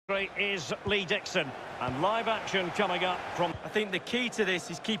Is Lee Dixon, and live action coming up from... I think the key to this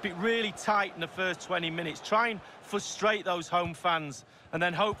is keep it really tight in the first 20 minutes. Try and frustrate those home fans, and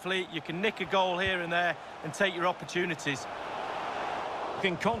then hopefully you can nick a goal here and there and take your opportunities.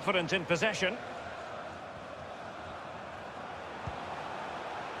 Looking confident in possession.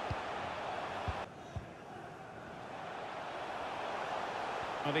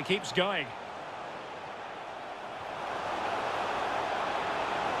 And he keeps going.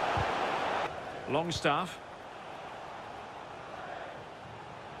 Longstaff.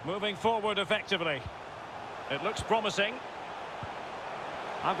 Moving forward effectively. It looks promising.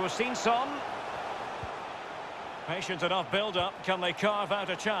 Augustinson. Patient enough build-up. Can they carve out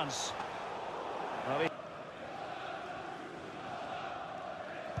a chance? Well,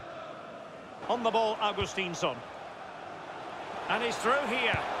 on the ball, Augustinson. And he's through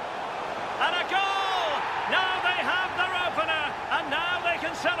here. And a goal! Now they have their opener, and now they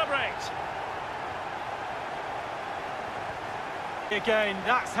can celebrate. Again,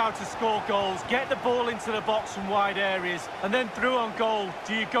 that's how to score goals. Get the ball into the box from wide areas and then through on goal.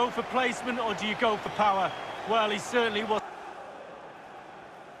 Do you go for placement or do you go for power? Well, he certainly was.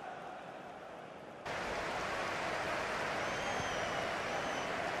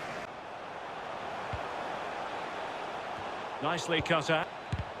 Nicely cut out.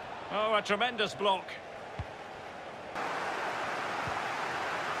 Oh, a tremendous block.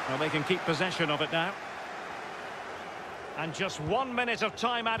 Well, they can keep possession of it now. And just 1 minute of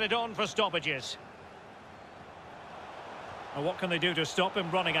time added on for stoppages. And what can they do to stop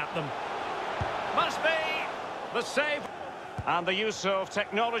him running at them? Must be the save. And the use of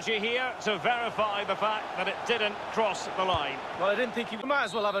technology here to verify the fact that it didn't cross the line. Well, I didn't think he might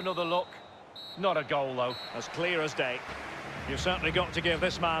as well have another look. Not a goal, though. As clear as day. You've certainly got to give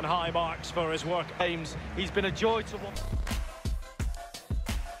this man high marks for his work. He's been a joy to watch.